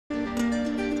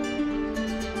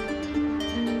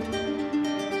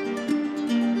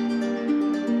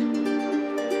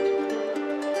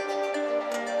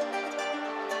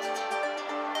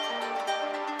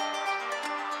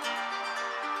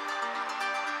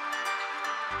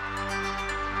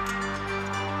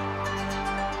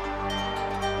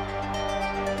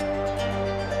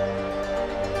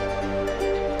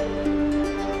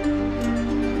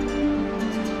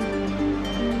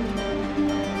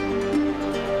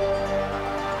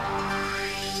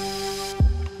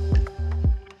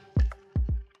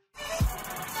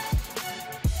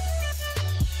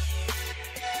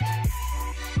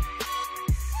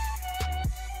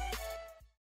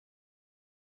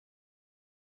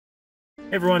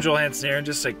Hey everyone, Joel Hansen here, and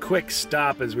just a quick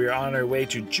stop as we are on our way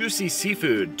to Juicy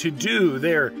Seafood to do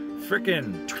their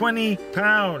frickin'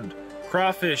 20-pound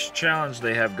crawfish challenge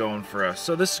they have going for us.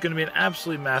 So this is going to be an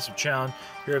absolutely massive challenge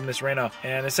here at Miss Raina,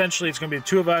 and essentially it's going to be the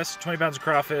two of us, 20 pounds of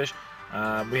crawfish.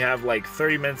 We have like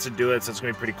 30 minutes to do it, so it's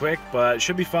going to be pretty quick, but it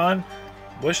should be fun.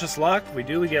 Wish us luck. We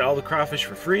get all the crawfish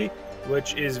for free,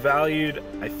 which is valued,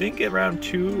 I think, around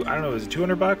I don't know, is it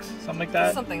 200 bucks? Something like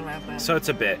that? Something around that. So it's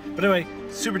a bit. But anyway,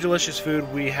 super delicious food.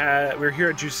 We were here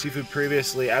at Juicy Seafood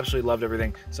previously, absolutely loved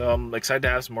everything. So I'm excited to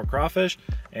have some more crawfish,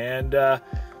 and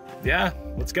yeah,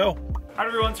 let's go. Alright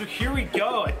everyone, so here we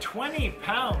go, a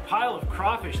 20-pound pile of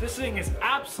crawfish. This thing is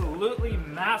absolutely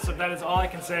massive, that is all I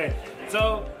can say.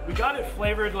 So we got it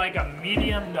flavored like a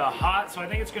medium to hot, so I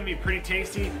think it's going to be pretty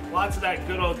tasty. Lots of that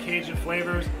good old Cajun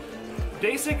flavors.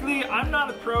 Basically, I'm not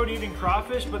a pro at eating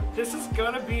crawfish, but this is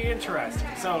gonna be interesting.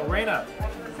 So, Raina,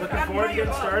 looking forward to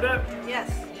getting started?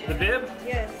 Yes. The bib?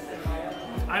 Yes.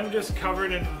 I'm just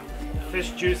covered in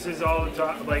fish juices all the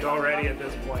time, like already at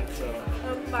this point, so.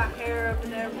 Up my hair up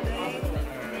and everything.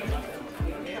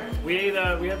 We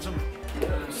had some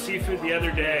seafood the other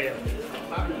day, and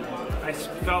I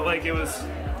felt like it was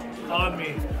on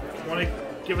me. Want to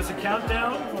give us a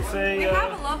countdown? We'll say. We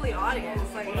have a lovely audience.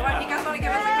 Like, you guys want to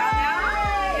give us a countdown?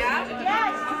 Yeah?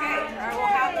 Yes. Okay. All right, we'll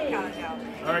have them count it down.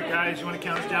 All right, guys, you want to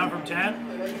count us down from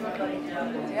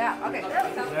 10? Yeah. Okay.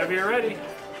 Whenever you're ready.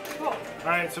 Cool. All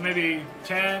right, so maybe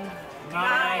 10,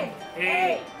 9,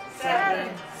 8, 7,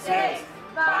 6,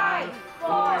 5,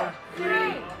 4, 3,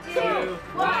 2,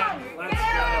 1. Let's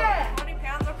go. 20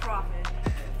 pounds of crawfish.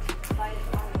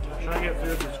 Try to get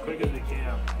through this as quick as we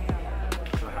can.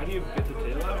 So how do you get the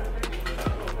tail out?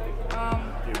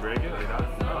 Do you break it like that?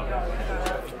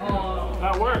 Oh.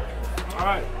 That worked. All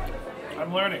right.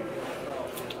 I'm learning.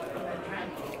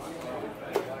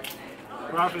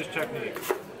 Crawfish technique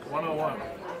 101.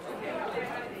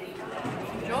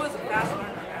 Joe is a fast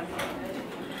learner, man.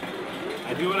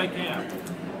 I do what I can.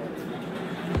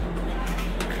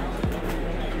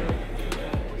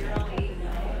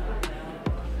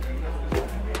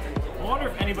 I wonder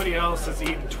if anybody else has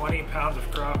eaten 20 pounds of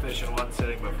crawfish in one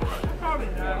sitting before. Probably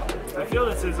not. I feel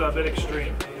this is a bit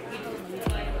extreme.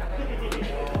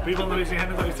 People in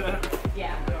Louisiana, that you said?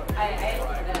 Yeah.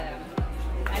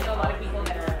 I know a lot of people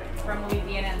that are from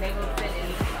Louisiana and they will sit and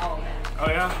eat all of it. Oh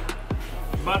yeah?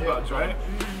 Mud bugs, right?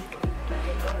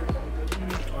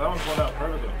 Oh, that one's went out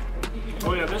perfectly.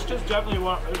 Oh yeah, this one's definitely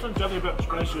a bit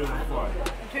spicier than before.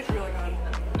 It tastes really good.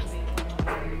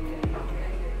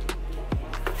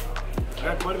 I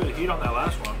got quite a bit of heat on that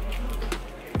last one.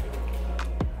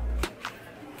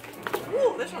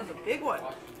 Ooh, this one's a big one.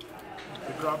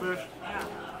 The crawfish? Yeah.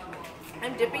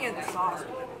 I'm dipping in the sauce.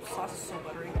 The sauce is so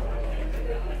buttery.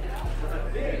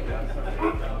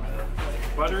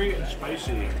 Buttery and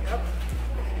spicy. Yep.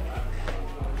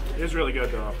 It is really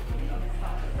good though.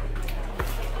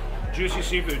 Juicy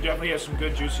Seafood definitely has some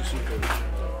good juicy seafood.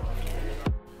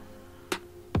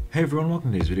 Hey everyone,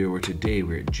 welcome to today's video where today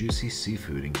we're at Juicy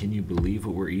Seafood, and can you believe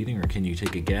what we're eating, or can you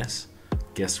take a guess?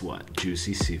 Guess what?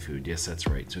 Juicy Seafood. Yes, that's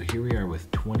right. So here we are with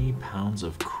 20 pounds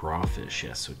of crawfish.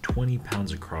 Yes, so 20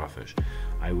 pounds of crawfish.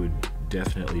 I would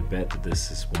definitely bet that this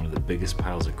is one of the biggest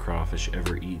piles of crawfish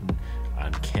ever eaten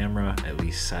on camera, at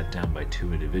least sat down by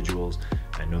two individuals.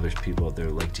 I know there's people out there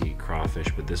who like to eat crawfish,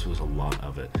 but this was a lot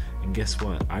of it. And guess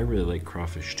what? I really like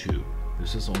crawfish too.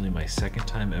 This is only my second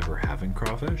time ever having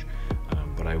crawfish,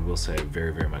 but I will say I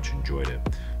very, very much enjoyed it.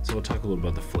 So we'll talk a little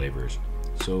about the flavors.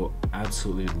 So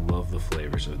absolutely love the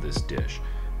flavors of this dish.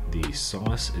 The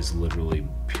sauce is literally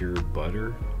pure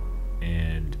butter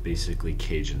and basically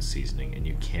Cajun seasoning, and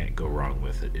you can't go wrong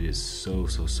with it. It is so,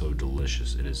 so, so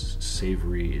delicious. It is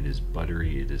savory, it is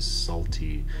buttery, it is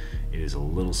salty, it is a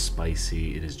little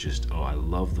spicy. It is just, oh, I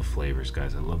love the flavors,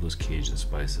 guys. I love those Cajun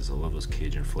spices, I love those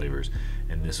Cajun flavors,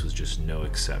 and this was just no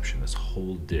exception. This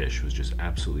whole dish was just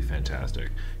absolutely fantastic.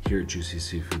 Here at Juicy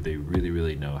Seafood, they really,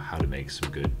 really know how to make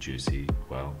some good, juicy,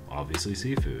 well, obviously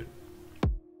seafood.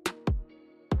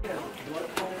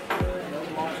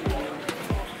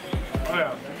 Oh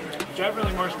yeah,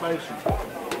 definitely more spicy.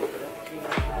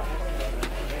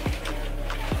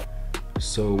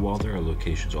 So while there are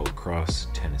locations all across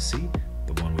Tennessee,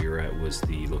 the one we were at was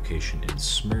the location in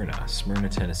Smyrna,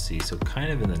 Tennessee, so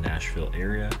kind of in the Nashville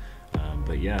area.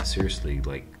 But yeah, seriously,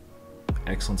 like,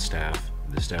 excellent staff.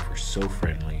 The staff were so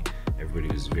friendly. Everybody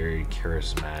was very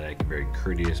charismatic and very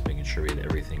courteous, making sure we had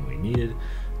everything we needed.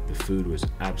 The food was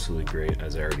absolutely great,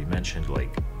 as I already mentioned.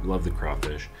 Like, love the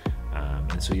crawfish.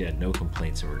 And so yeah, no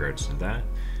complaints in regards to that.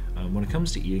 When it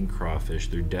comes to eating crawfish,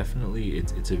 they're definitely,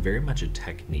 it's a very much a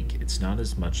technique. It's not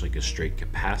as much like a straight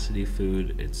capacity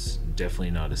food. It's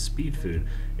definitely not a speed food.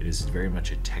 It is very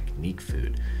much a technique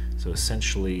food. So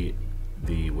essentially,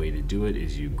 the way to do it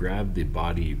is you grab the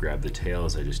body, you grab the tail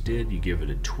as I just did, you give it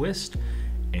a twist,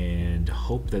 and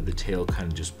hope that the tail kind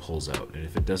of just pulls out. And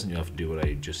if it doesn't, you have to do what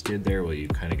I just did there, where you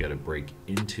kind of got to break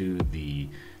into the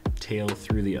tail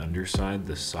through the underside,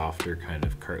 the softer kind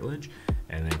of cartilage,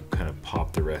 and then kind of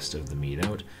pop the rest of the meat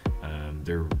out.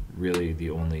 They're really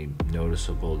the only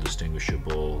noticeable,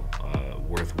 distinguishable,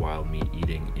 worthwhile meat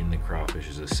eating in the crawfish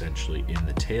is essentially in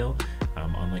the tail.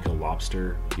 Unlike a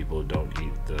lobster, people don't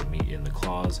eat the meat in the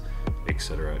claws,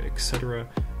 etc., etc.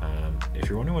 If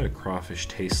you're wondering what a crawfish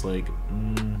tastes like,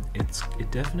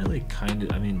 it definitely kind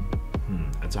of, I mean,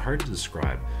 it's hard to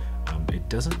describe. It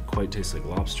doesn't quite taste like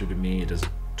lobster to me. It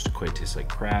doesn't quite taste like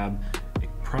crab. It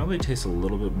probably tastes a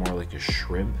little bit more like a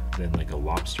shrimp than like a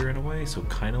lobster in a way, so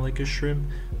kind of like a shrimp,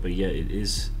 but yeah,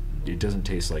 it doesn't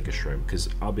taste like a shrimp, because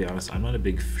I'll be honest, I'm not a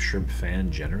big shrimp fan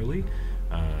generally,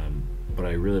 but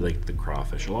I really like the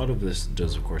crawfish. A lot of this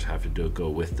does of course have to go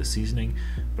with the seasoning,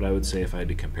 but I would say if I had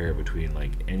to compare it between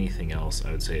like anything else,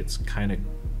 I would say it's kind of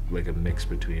like a mix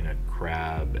between a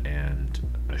crab and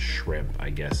a shrimp, I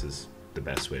guess is the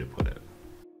best way to put it.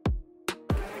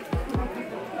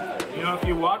 You know, if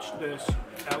you watched this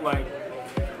at like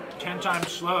 10 times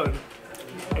slowed,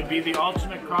 it'd be the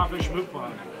ultimate crawfish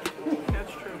mukbang.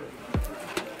 That's true.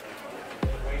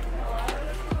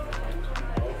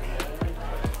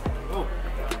 Oh.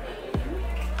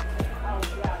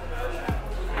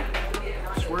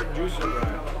 Squirt juice over it.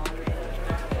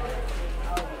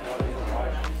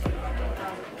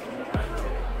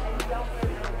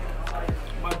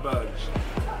 Mud bugs.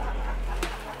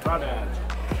 Crawdads.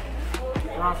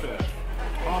 Crawfish.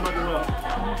 All my grill.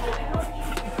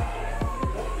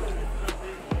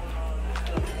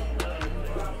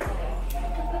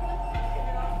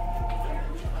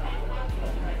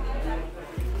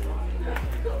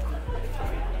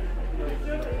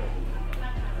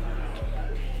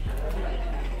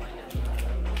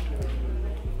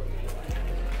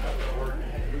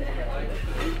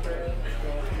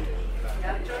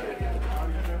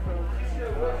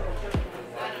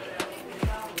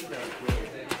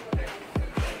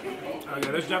 Okay,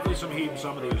 there's definitely some heat in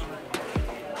some of these.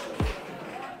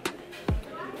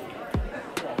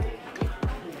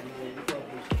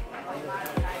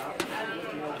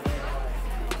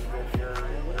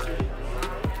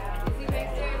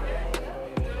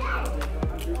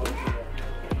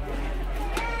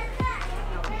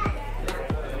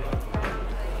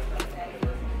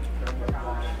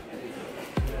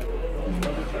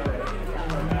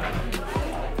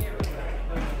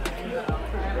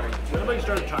 Did anybody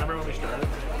start a timer when we started?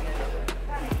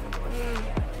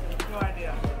 No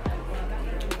idea.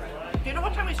 Do you know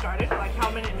what time we started? Like how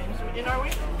many minutes in are we?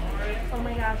 Oh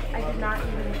my gosh, I did not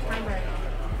even timer.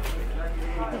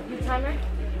 Did you timer?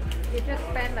 You just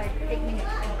spent like 8 minutes.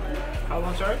 How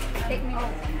long, sorry? 8 minutes.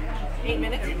 8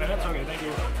 minutes? 8 minutes? Okay, thank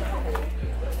you.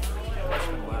 That's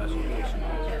gonna last.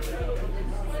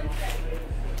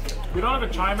 We don't have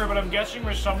a timer, but I'm guessing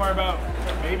we're somewhere about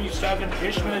maybe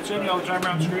 7-ish minutes in. Y'all timer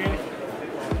on screen.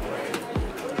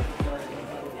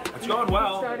 It's going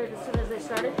well. Started as soon as they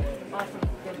started. Awesome.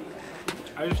 Good.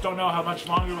 I just don't know how much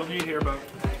longer we'll need here, but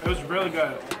it was really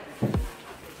good.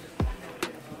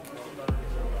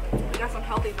 We got some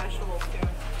healthy vegetables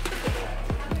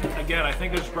too. Again, I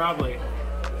think it's probably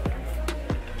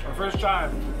our first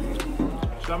time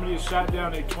somebody has sat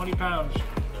down and ate 20 pounds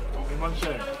in one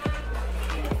sitting.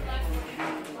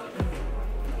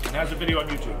 And has a video on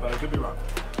YouTube, but I could be wrong.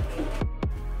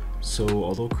 So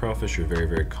although crawfish are very,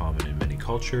 very common in many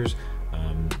cultures,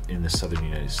 in the southern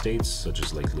United States, such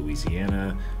as like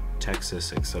Louisiana,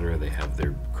 Texas, etc., they have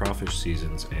their crawfish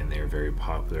seasons, and they are very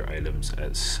popular items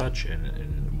as such,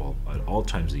 and well, at all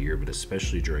times of the year, but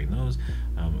especially during those.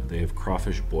 They have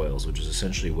crawfish boils, which is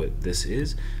essentially what this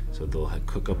is. So they'll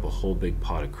cook up a whole big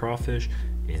pot of crawfish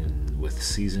with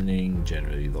seasoning.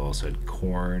 Generally, they'll also add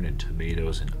corn and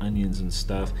tomatoes and onions and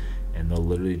stuff, and they'll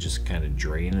literally just kind of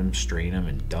drain them, strain them,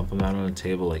 and dump them out on a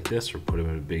table like this, or put them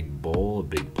in a big bowl, a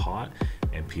big pot,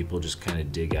 and people just kind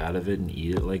of dig out of it and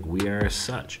eat it like we are as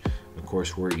such. Of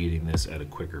course, we're eating this at a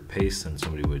quicker pace than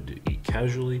somebody would eat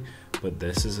casually, but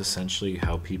this is essentially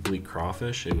how people eat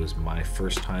crawfish. It was my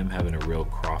first time having a real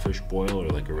crawfish boil, or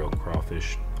like a real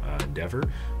crawfish endeavor.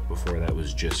 Before that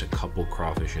was just a couple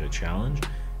crawfish in a challenge,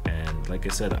 and like I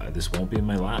said, this won't be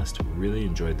my last. Really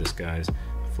enjoyed this, guys.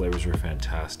 Flavors were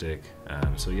fantastic.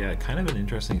 So yeah, kind of an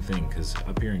interesting thing, because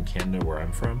up here in Canada where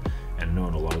I'm from, and I know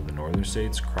in a lot of the northern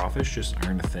states, crawfish just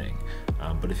aren't a thing.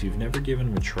 But if you've never given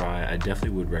them a try, I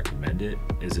definitely would recommend it,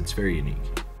 as it's very unique.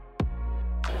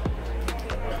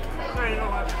 Alright, you know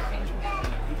what?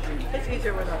 It's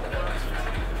easier without the gloves.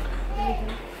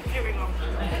 Here we go.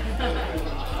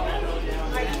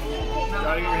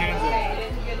 Gotta get your hands in.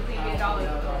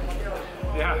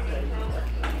 Yeah.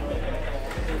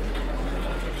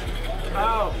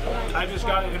 Oh, I just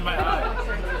got it in my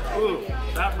eye. Ooh,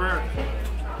 that burned.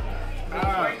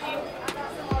 Ah.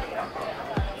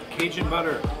 Cajun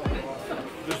butter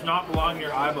does not belong in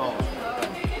your eyeballs.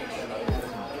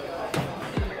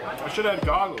 I should have had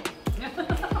goggles.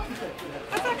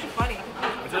 That's actually funny.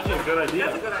 It's actually a good idea.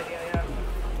 That's a good idea, yeah.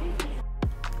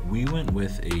 We went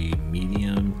with a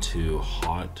medium to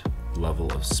hot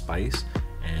level of spice,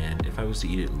 and if I was to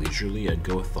eat it leisurely, I'd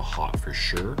go with the hot for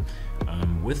sure.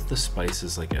 With the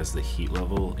spices, like as the heat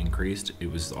level increased,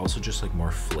 it was also just like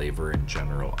more flavor in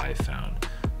general, I found.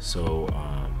 So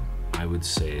I would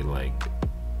say, like,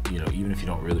 you know, even if you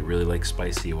don't really like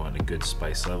spicy, you want a good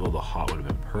spice level, the hot would have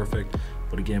been perfect.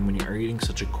 But again, when you are eating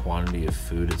such a quantity of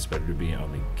food, it's better to be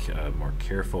on the more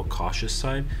careful, cautious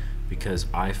side, because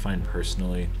I find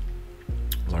personally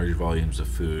large volumes of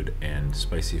food and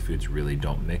spicy foods really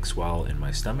don't mix well in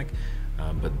my stomach.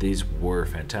 But these were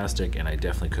fantastic, and I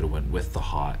definitely could have went with the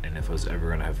hot, and if I was ever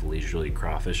gonna have leisurely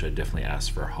crawfish, I'd definitely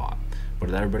ask for hot. But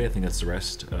with that, everybody, I think that's the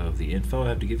rest of the info I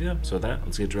have to give you. So with that,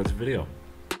 let's get to the rest of the video.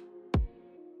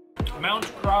 Mount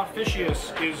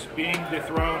Crawfishius is being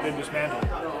dethroned and dismantled.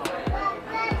 Oh,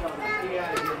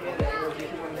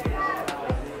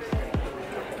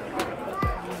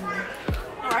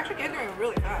 we're actually getting there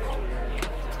really fast.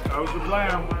 That was the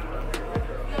plan.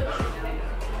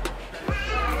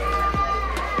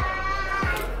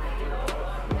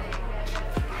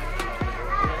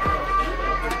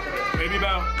 Maybe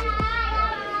about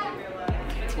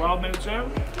 12 minutes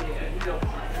in.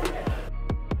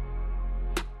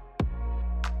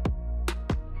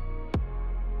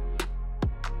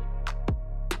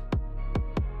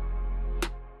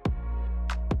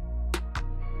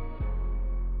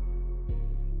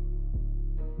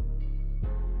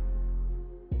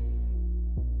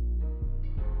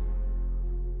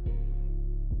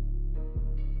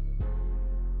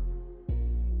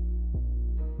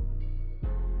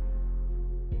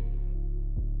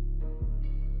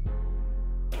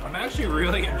 I'm actually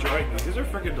really enjoying these. These are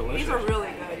freaking delicious. These are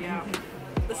really good, yeah.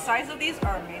 The size of these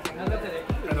are amazing.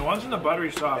 And the ones in the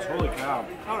buttery sauce, holy cow.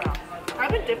 Oh yeah.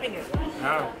 I've been dipping it.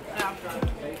 Yeah. Yeah.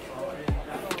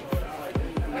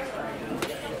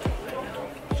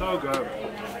 So good.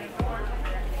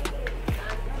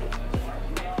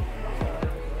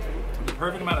 The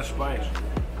perfect amount of spice.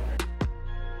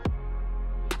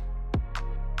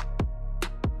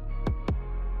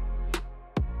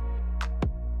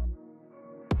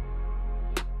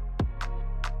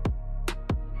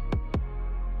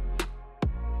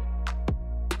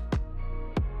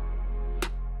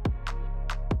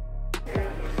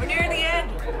 We're near the end.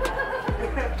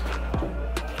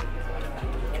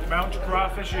 Mount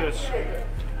Crawfishius.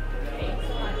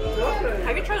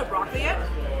 Have you tried the broccoli yet?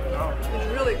 No. It's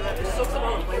really good. It soaks up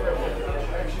all the flavor.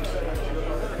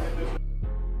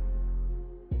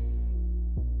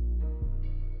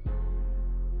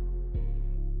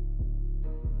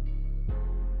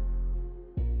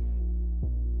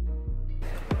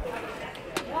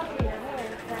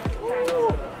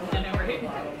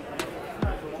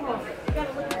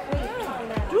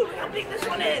 Dude, how big this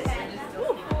one is!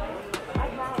 Ooh.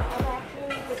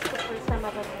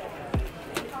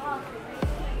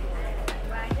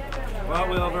 Well,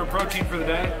 we'll have our protein for the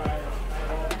day.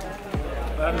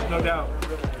 That is no doubt.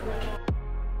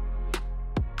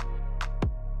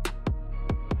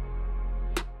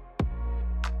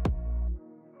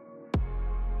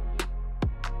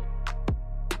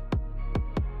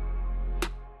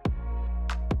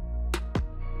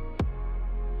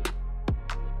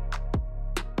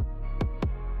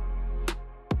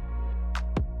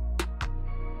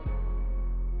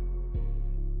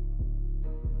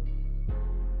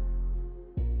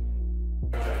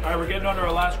 All right, we're getting on to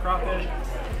our last crawfish.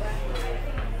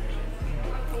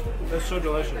 That's so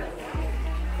delicious.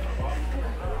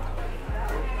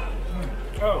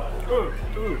 Oh, ooh,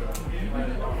 ooh.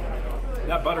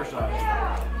 That butter sauce.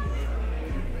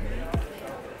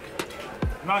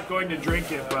 I'm not going to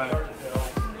drink it, but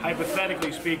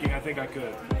hypothetically speaking, I think I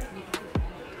could.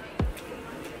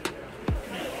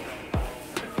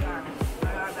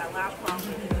 I got that last one.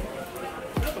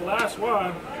 That's the last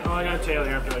one. Oh, I gotta tail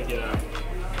you after I get out.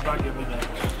 Not giving me that.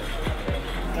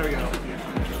 There we go.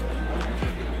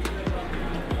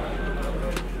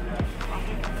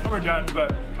 we're done,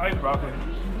 but I like the broccoli.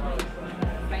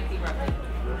 Spicy broccoli.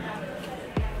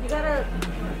 You gotta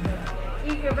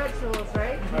eat your vegetables,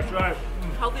 right? That's right.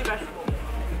 Healthy vegetable.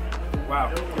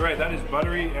 Wow, you're right. That is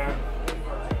buttery and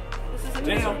This is a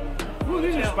these meal. are, ooh,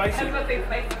 these are spicy. I was about to say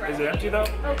spicy broccoli. Is it empty though?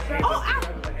 Oh, crap. Oh,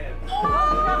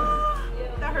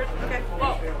 that hurt. Okay.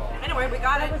 Well, anyway, we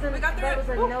got it. We got through That it. was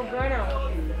a no-brainer.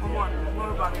 One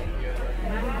more broccoli.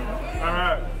 All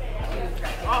right.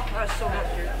 Oh, that's so good.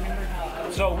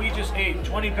 So we just ate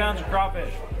 20 pounds of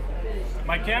crawfish.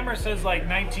 My camera says like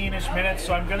 19-ish minutes,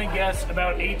 so I'm gonna guess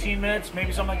about 18 minutes,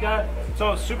 maybe something like that.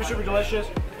 So super, super delicious.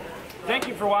 Thank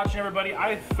you for watching, everybody.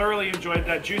 I thoroughly enjoyed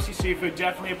that. Juicy Seafood,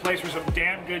 definitely a place for some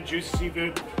damn good juicy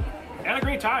seafood. And a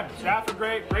great time. Staff are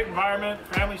great, great environment,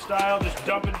 family style, just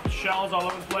dumping shells all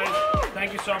over the place.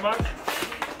 Thank you so much.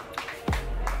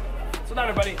 So now,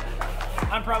 everybody,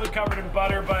 I'm probably covered in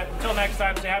butter, but until next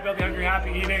time, stay happy, healthy, hungry,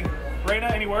 happy eating.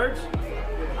 Raina, any words?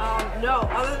 No,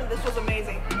 other than this was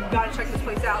amazing. You gotta check this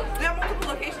place out. We have multiple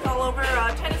locations all over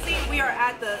Tennessee. We are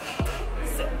at the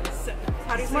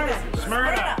how do you say this?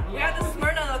 Smyrna. We're at the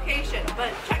Smyrna location,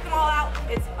 but check them all out.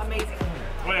 It's amazing.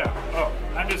 Oh yeah. Oh,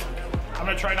 I'm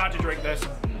gonna try not to drink this.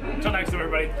 Until next time,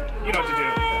 everybody, you know what to do.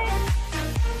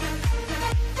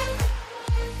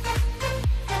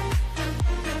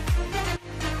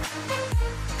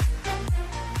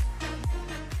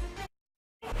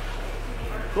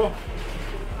 Cool.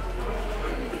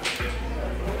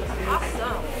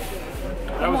 Awesome.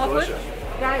 That was delicious.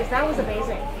 Guys, that was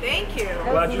amazing. Thank you.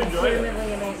 That Glad was you enjoyed it.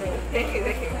 legitimately amazing. Thank you.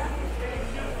 Thank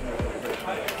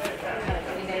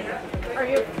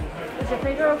you. Is your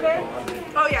finger okay?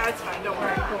 Oh yeah, it's fine. Don't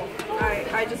worry. Cool.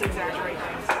 I just exaggerate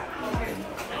things. I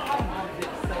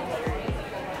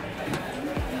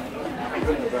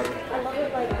love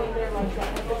it like when they're like that.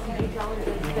 Like this new challenge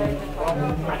is very difficult.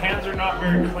 My hands are not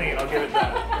very clean, I'll give it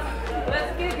that. Well,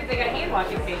 that's good because they got a hand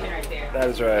washing station right there. That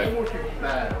is right.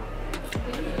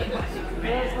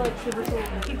 That's like super cool.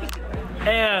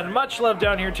 And much love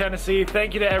down here in Tennessee.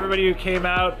 Thank you to everybody who came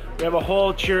out. We have a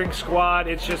whole cheering squad.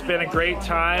 It's just been a great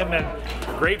time and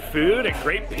great food and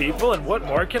great people, and what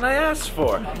more can I ask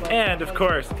for? And of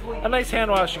course, a nice hand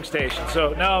washing station.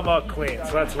 So now I'm all clean,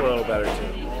 so that's a little better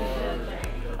too.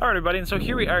 All right, everybody, and so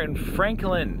here we are in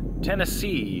Franklin,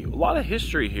 Tennessee. A lot of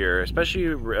history here, especially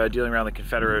dealing around the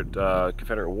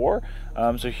Confederate War.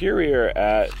 So here we are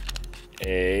at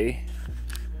the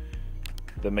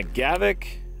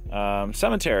McGavick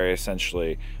cemetery,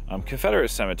 essentially, Confederate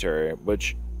cemetery,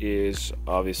 which is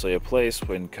obviously a place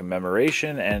in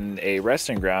commemoration and a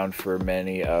resting ground for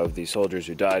many of the soldiers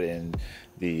who died in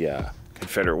the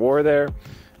Confederate War there.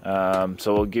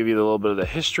 So we'll give you a little bit of the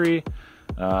history.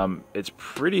 It's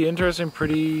pretty interesting,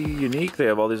 pretty unique. They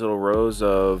have all these little rows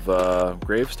of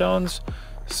gravestones.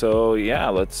 So yeah,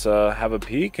 let's have a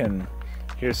peek. And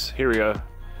here we go.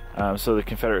 So the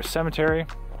Confederate cemetery.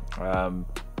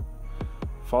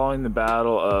 Following the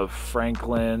Battle of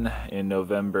Franklin in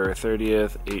November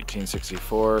 30th,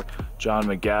 1864, John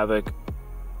McGavick,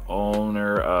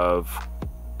 owner of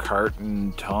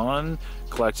Cartonton,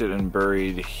 collected and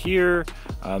buried here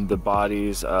the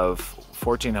bodies of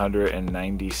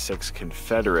 1,496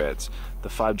 Confederates. The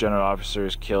 5 general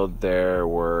officers killed there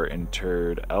were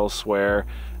interred elsewhere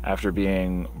after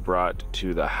being brought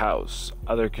to the house.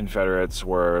 Other Confederates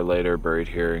were later buried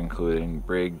here, including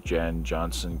Brig Gen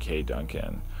Johnson K.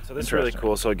 Duncan. So this is really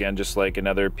cool. So again, just like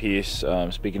another piece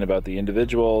speaking about the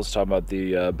individuals, talking about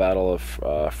the Battle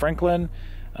of Franklin,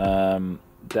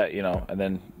 that, you know, and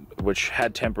then which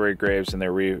had temporary graves and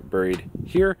they're reburied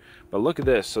here. But look at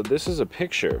this. So this is a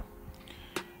picture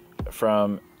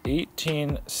from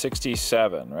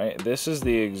 1867, right? This is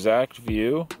the exact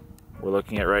view we're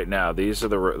looking at right now. These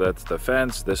are that's the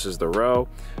fence, this is the row.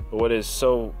 But what is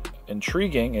so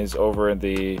intriguing is over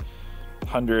the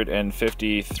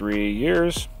 153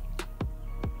 years,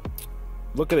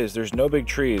 look at this, there's no big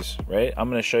trees, right? I'm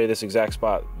gonna show you this exact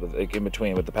spot like in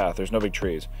between with the path. There's no big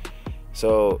trees.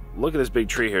 So look at this big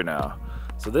tree here now.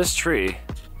 So this tree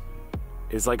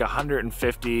is like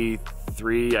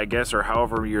 153, I guess, or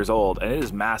however years old, and it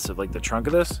is massive, like the trunk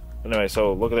of this. Anyway,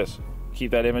 so look at this.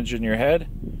 Keep that image in your head,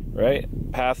 right?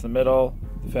 Path in the middle,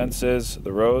 the fences,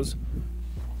 the rows.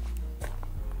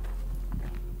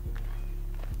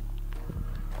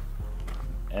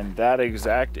 And that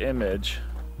exact image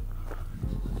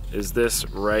is this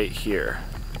right here.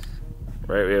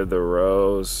 Right, we have the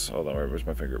rows. Hold on, where's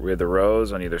my finger? We have the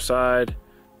rows on either side.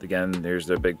 Again, there's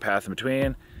the big path in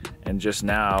between. And just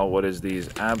now, what is these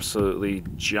absolutely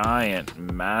giant,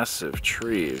 massive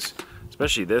trees?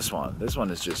 Especially this one. This one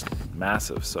is just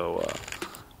massive. So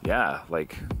yeah,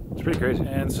 like it's pretty crazy.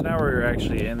 And so now we're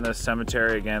actually in the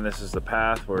cemetery again. This is the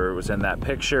path where it was in that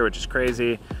picture, which is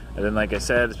crazy. And then, like I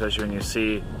said, especially when you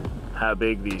see how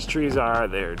big these trees are,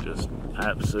 they're just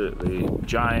absolutely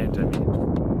giant. I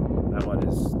mean, that one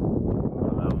is,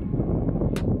 I don't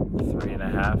know,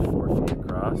 3.5, 4 feet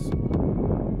across.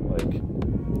 Like,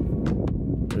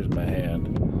 there's my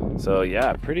hand. So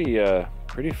yeah,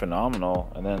 pretty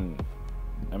phenomenal. And then,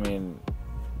 I mean,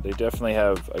 they definitely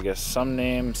have, I guess, some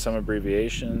names, some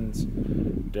abbreviations.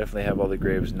 Definitely have all the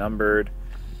graves numbered.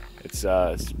 It's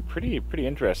pretty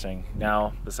interesting.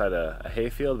 Now, beside a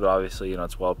hayfield, but obviously, you know,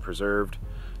 it's well preserved.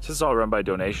 Since it's all run by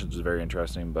donations, is very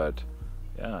interesting. But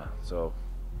yeah, so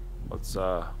let's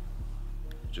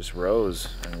just rows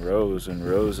and rows and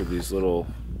rows of these little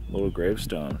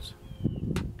gravestones.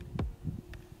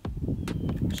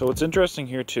 So what's interesting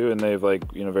here too, and they've, like,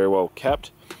 you know, very well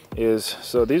kept, is,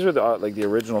 so these are the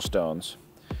original stones,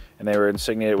 and they were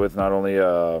insigniated with not only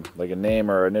like a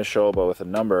name or initial, but with a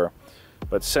number.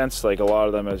 But since, like, a lot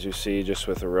of them, as you see, just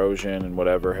with erosion and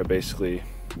whatever, have basically,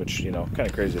 which, you know, kind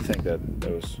of crazy to think that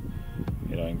it was,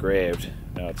 you know, engraved,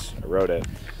 now it's eroded,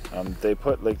 they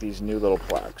put, like, these new little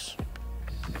plaques.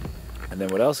 And then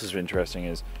what else is interesting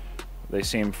is they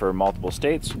seem, for multiple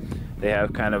states, they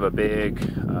have kind of a big,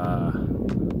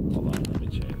 hold on, let me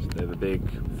change. They have a big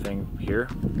thing here,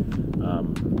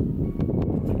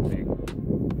 big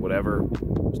whatever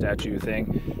statue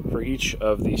thing for each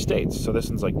of the states. So this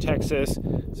one's like Texas,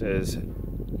 it says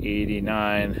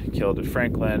 89 killed at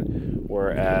Franklin,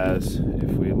 whereas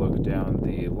if we look down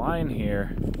the line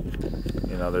here,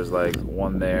 you know, there's like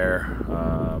one there,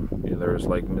 you know, there's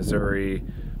like Missouri,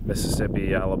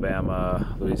 Mississippi,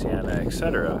 Alabama, Louisiana,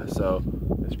 etc. So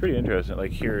it's pretty interesting.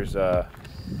 Like here's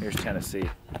Tennessee.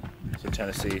 So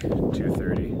Tennessee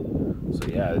 230. So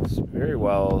yeah, it's very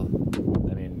well,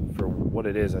 I mean, for what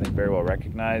it is, I think very well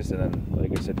recognized, and then,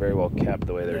 like I said, very well kept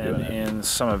the way they're doing it. In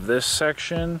some of this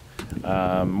section,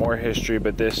 more history,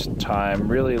 but this time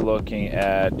really looking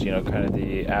at, you know, kind of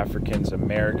the Africans,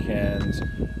 Americans,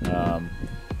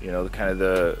 you know, kind of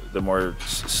the more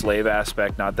slave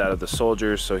aspect, not that of the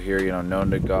soldiers. So here, you know,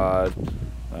 known to God,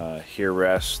 here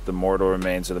rests the mortal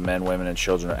remains of the men, women, and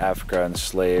children of Africa,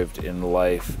 enslaved in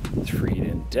life, freed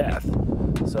in death.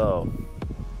 So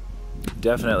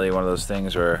definitely one of those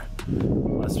things where,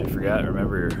 lest we forget,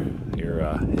 remember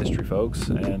your history, folks,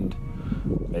 and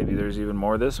maybe there's even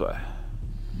more this way.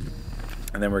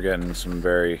 And then we're getting some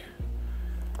very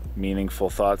meaningful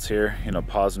thoughts here. You know,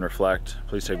 pause and reflect.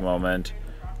 Please take a moment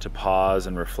to pause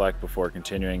and reflect before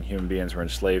continuing. Human beings were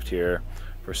enslaved here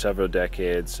for several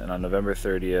decades, and on November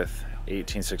 30th,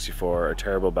 1864, a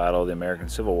terrible battle of the American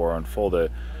Civil War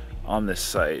unfolded on this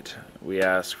site. We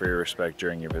ask for your respect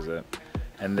during your visit.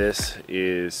 And this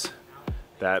is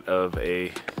that of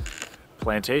a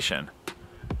plantation,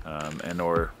 and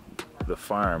or the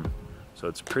farm. So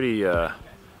it's pretty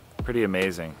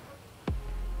amazing.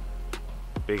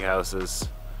 Big houses,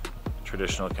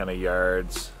 traditional kind of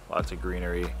yards, lots of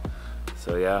greenery.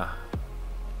 So yeah,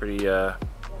 pretty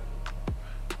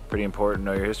important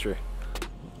to know your history.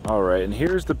 All right, and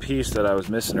here's the piece that I was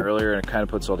missing earlier, and it kind of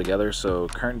puts it all together. So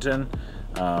Carnton,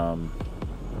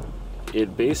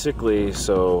 it basically,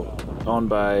 so owned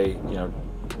by, you know,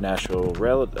 national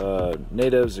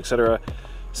natives, etc.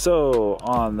 So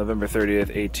on November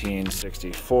 30th,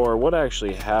 1864, what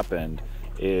actually happened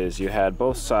is you had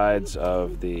both sides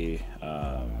of the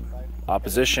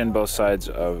opposition, both sides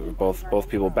of both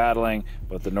people battling,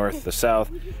 both the North, the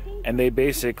South, and they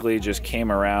basically just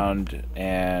came around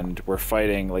and were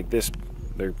fighting like this.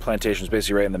 Their plantation was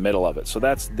basically right in the middle of it, so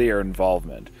that's their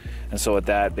involvement. And so at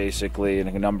that, basically, in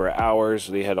a number of hours,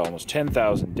 they had almost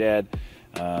 10,000 dead.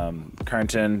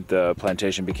 Carnton, the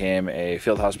plantation, became a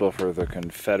field hospital for the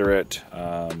Confederate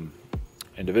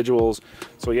individuals.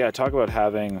 So yeah, talk about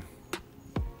having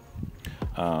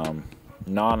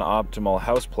non-optimal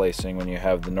house placing when you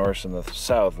have the North and the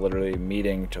South literally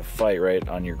meeting to fight right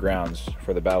on your grounds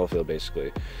for the battlefield,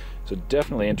 basically. So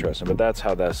definitely interesting, but that's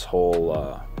how this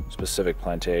whole specific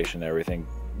plantation, everything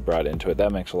brought into it.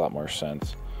 That makes a lot more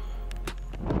sense.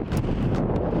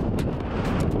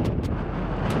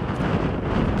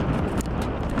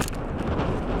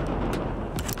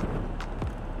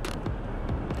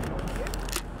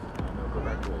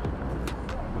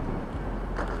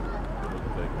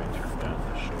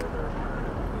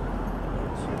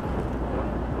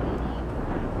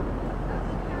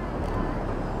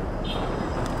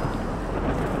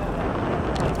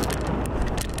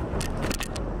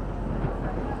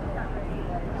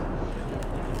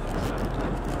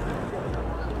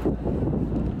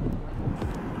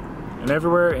 And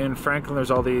everywhere in Franklin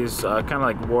there's all these kind of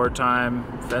like wartime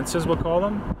fences, we'll call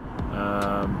them.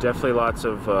 Definitely lots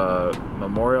of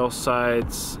memorial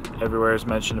sites. Everywhere is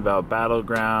mentioned about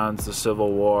battlegrounds, the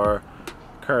Civil War.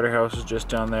 Carter House is just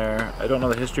down there. I don't know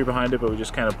the history behind it, but we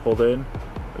just kind of pulled in.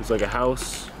 There's like a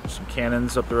house, some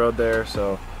cannons up the road there,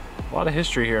 so a lot of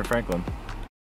history here in Franklin.